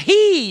 when you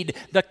heed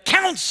the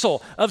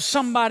counsel of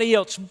somebody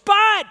else.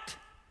 But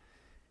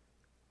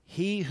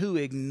he who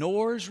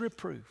ignores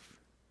reproof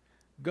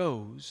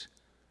goes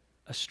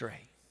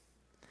astray.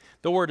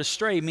 The word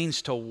astray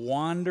means to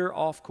wander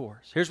off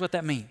course. Here's what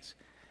that means.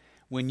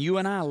 When you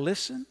and I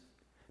listen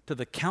to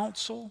the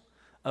counsel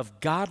of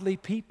godly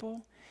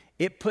people,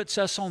 it puts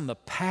us on the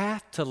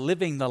path to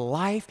living the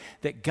life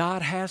that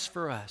God has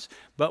for us.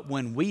 But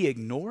when we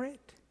ignore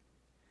it,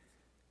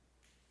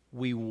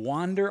 we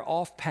wander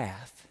off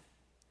path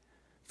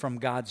from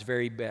God's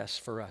very best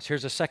for us.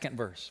 Here's a second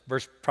verse.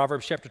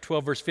 Proverbs chapter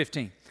 12, verse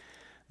 15.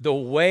 The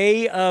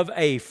way of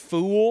a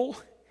fool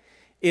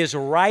is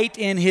right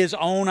in his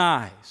own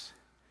eyes.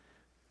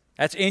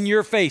 That's in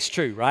your face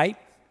true, right?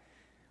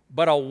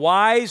 But a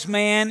wise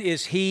man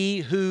is he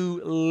who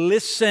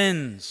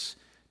listens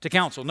to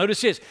counsel.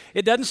 Notice this.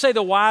 It doesn't say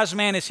the wise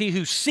man is he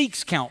who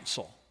seeks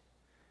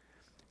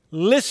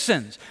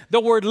listens. The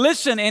word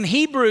listen in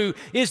Hebrew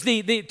is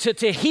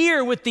to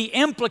hear with the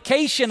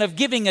implication of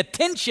giving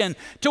attention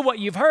to what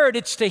you've heard.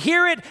 It's to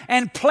hear it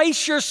and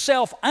place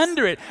yourself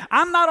under it.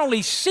 I'm not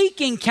only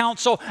seeking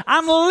counsel,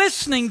 I'm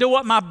listening to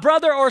what my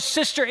brother or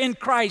sister in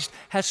Christ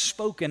has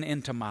spoken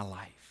into my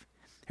life.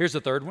 Here's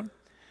the third one.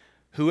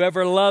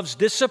 Whoever loves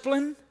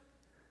discipline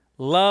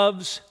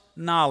loves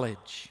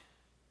knowledge,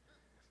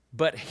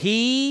 but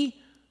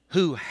he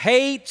who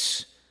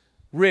hates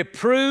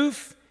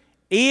reproof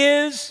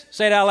is,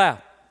 say it out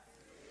loud.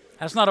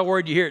 That's not a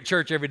word you hear at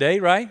church every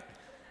day, right?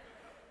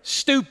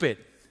 Stupid.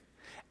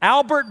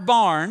 Albert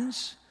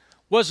Barnes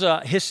was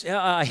a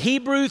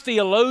Hebrew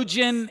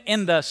theologian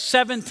in the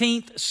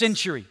 17th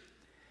century.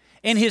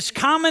 In his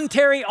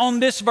commentary on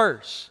this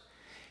verse,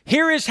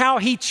 here is how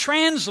he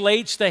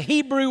translates the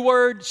Hebrew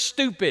word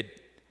stupid.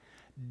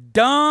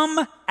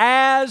 Dumb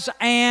as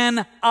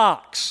an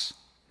ox.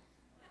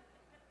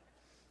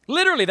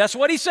 Literally, that's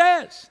what he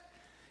says.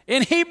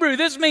 In Hebrew,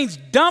 this means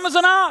dumb as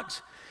an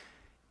ox.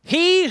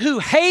 He who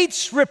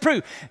hates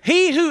reproof,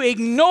 he who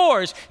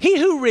ignores, he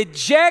who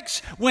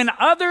rejects when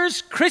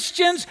others,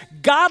 Christians,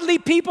 godly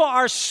people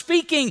are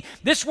speaking.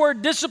 This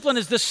word discipline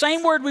is the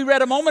same word we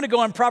read a moment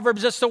ago in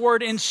Proverbs. That's the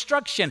word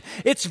instruction.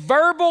 It's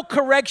verbal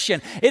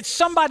correction. It's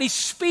somebody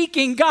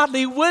speaking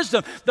godly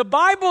wisdom. The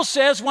Bible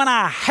says when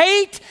I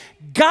hate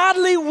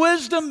godly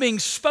wisdom being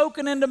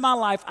spoken into my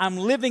life, I'm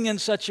living in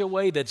such a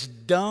way that's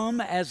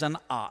dumb as an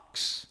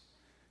ox.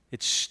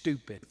 It's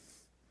stupid.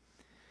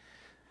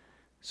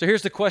 So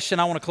here's the question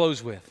I want to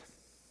close with.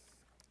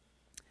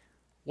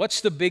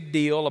 What's the big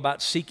deal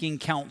about seeking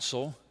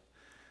counsel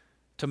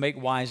to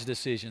make wise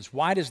decisions?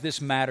 Why does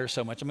this matter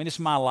so much? I mean, it's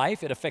my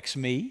life. It affects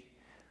me.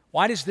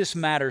 Why does this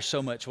matter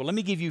so much? Well, let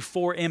me give you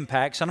 4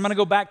 impacts. And I'm going to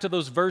go back to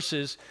those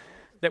verses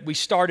that we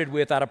started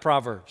with out of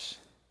Proverbs.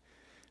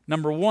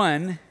 Number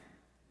 1,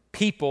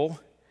 people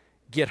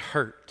get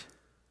hurt.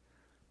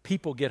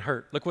 People get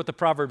hurt. Look what the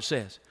proverb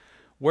says.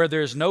 Where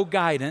there's no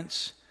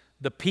guidance,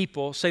 the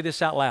people, say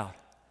this out loud,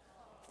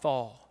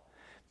 fall.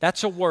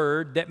 That's a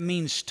word that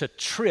means to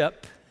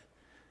trip,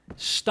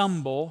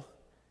 stumble,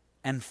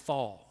 and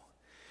fall.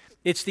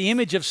 It's the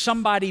image of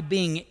somebody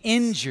being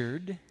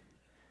injured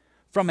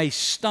from a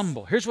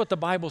stumble. Here's what the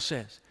Bible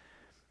says.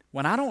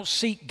 When I don't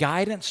seek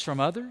guidance from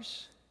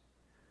others,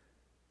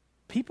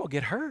 people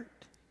get hurt.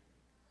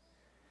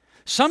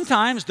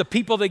 Sometimes the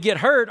people that get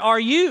hurt are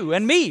you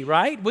and me,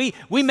 right? We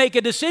make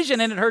a decision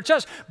and it hurts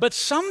us. But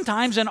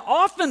sometimes and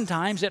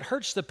oftentimes it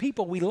hurts the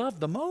people we love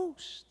the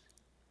most.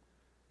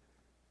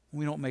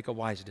 We don't make a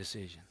wise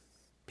decision.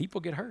 People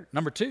get hurt.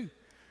 Number 2,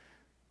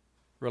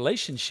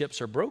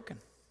 relationships are broken.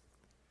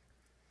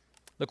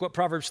 Look what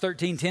Proverbs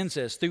 13:10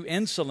 says. Through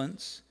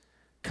insolence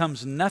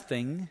comes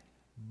nothing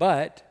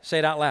but, say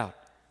it out loud,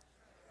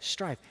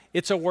 strife.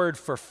 It's a word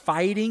for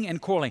fighting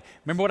and quarreling.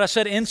 Remember what I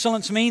said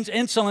insolence means?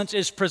 Insolence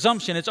is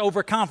presumption. It's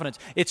overconfidence.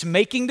 It's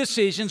making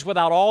decisions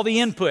without all the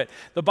input.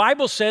 The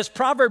Bible says,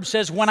 Proverbs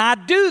says, when I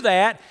do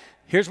that,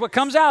 here's what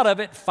comes out of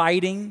it.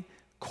 Fighting,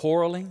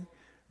 quarreling,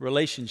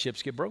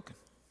 relationships get broken.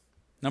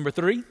 Number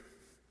 3,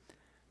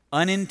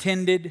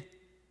 unintended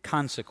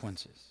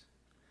consequences.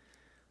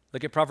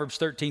 Look at Proverbs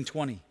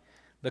 13:20.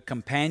 The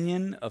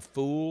companion of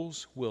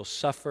fools will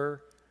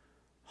suffer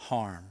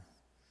harm.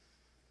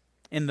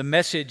 In the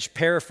Message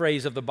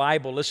paraphrase of the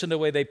Bible, listen to the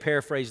way they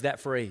paraphrase that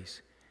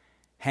phrase.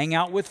 Hang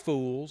out with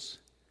fools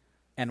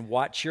and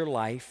watch your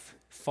life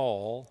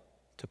fall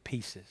to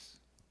pieces.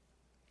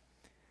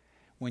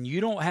 When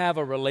you don't have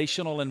a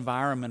relational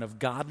environment of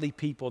godly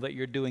people that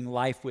you're doing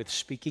life with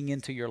speaking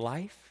into your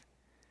life,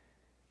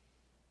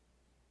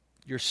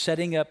 you're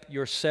setting up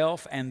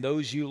yourself and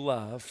those you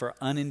love for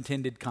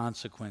unintended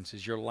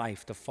consequences, your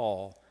life to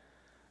fall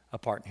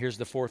apart. Here's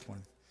the fourth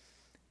one.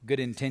 Good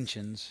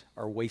intentions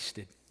are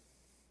wasted.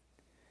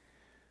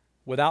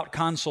 Without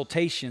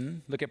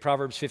consultation, look at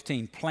Proverbs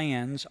 15,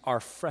 plans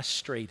are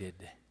frustrated.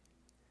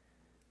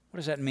 What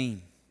does that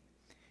mean?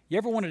 You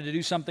ever wanted to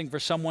do something for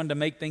someone to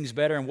make things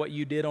better and what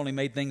you did only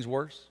made things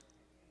worse?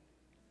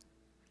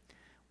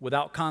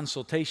 Without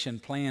consultation,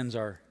 plans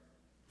are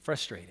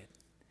frustrated.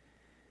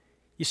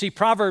 You see,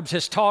 Proverbs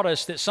has taught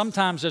us that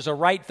sometimes there's a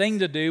right thing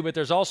to do, but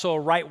there's also a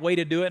right way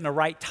to do it and a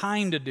right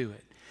time to do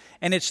it.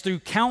 And it's through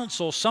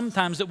counsel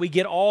sometimes that we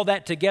get all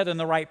that together in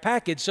the right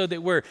package so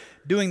that we're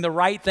doing the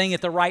right thing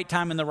at the right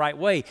time in the right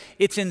way.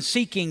 It's in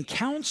seeking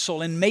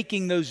counsel and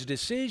making those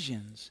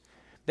decisions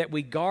that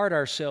we guard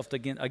ourselves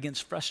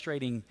against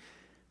frustrating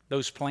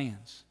those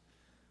plans.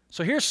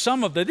 So here's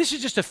this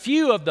is just a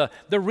few of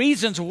the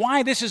reasons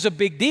why this is a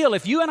big deal.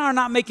 If you and I are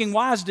not making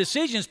wise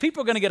decisions,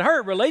 people are going to get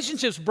hurt,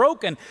 relationships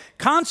broken,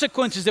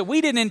 consequences that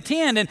we didn't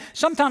intend, and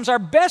sometimes our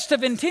best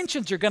of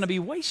intentions are going to be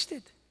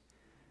wasted.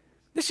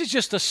 This is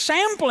just a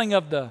sampling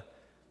of the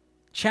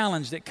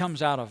challenge that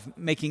comes out of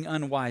making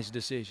unwise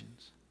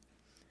decisions.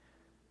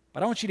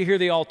 But I want you to hear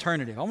the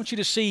alternative. I want you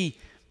to see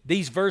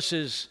these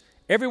verses,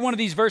 every one of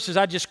these verses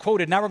I just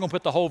quoted. Now we're going to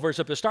put the whole verse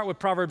up there. Start with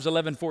Proverbs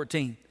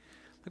 11:14.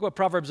 Look what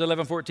Proverbs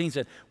 11:14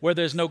 said. Where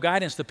there's no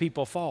guidance, the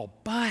people fall.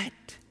 But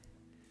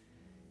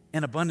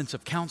in abundance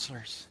of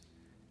counselors,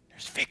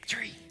 there's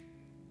victory.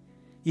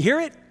 You hear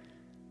it?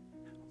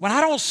 When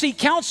I don't seek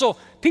counsel,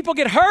 people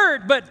get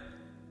hurt, but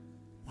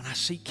when I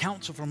seek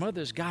counsel from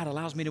others, God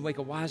allows me to make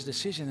a wise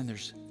decision and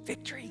there's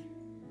victory.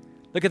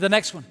 Look at the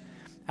next one.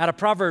 Out of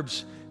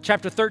Proverbs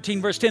chapter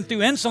 13, verse 10,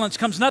 through insolence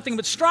comes nothing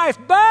but strife,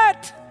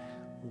 but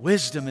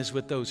wisdom is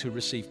with those who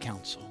receive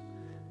counsel.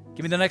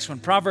 Give me the next one.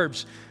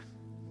 Proverbs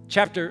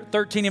chapter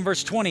 13 and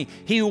verse 20,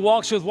 he who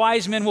walks with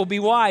wise men will be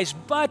wise,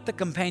 but the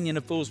companion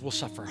of fools will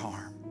suffer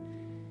harm.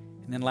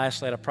 And then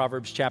lastly, out of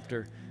Proverbs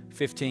chapter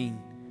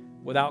 15,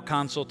 without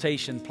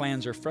consultation,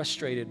 plans are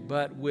frustrated,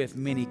 but with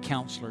many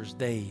counselors,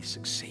 they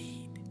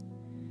succeed.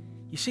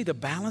 You see the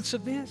balance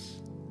of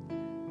this?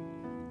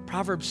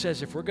 Proverbs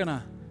says if we're going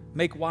to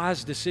make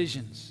wise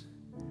decisions,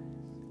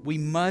 we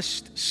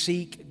must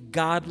seek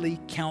godly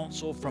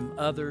counsel from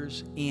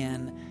others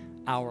in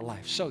our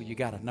life. So you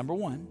got to, number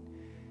one,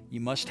 you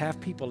must have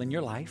people in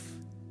your life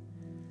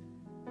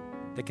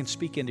that can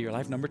speak into your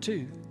life. Number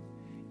two,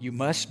 you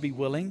must be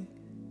willing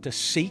to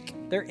seek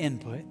their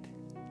input.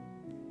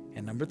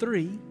 And number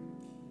three,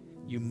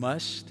 you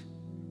must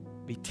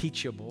be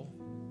teachable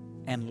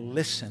and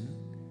listen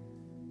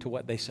to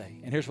what they say.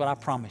 And here's what I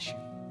promise you.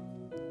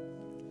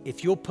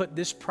 If you'll put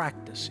this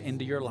practice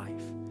into your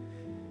life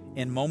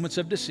in moments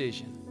of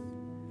decision,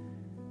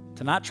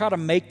 to not try to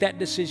make that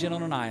decision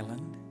on an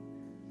island,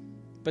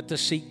 but to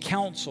seek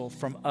counsel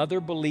from other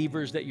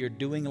believers that you're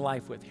doing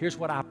life with. Here's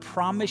what I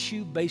promise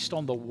you based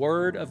on the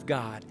Word of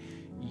God.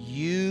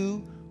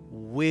 You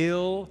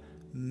will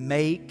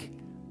make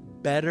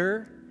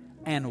better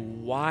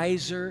and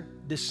wiser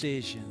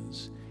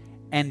decisions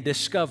and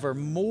discover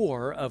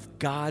more of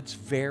God's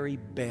very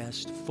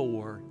best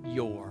for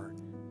your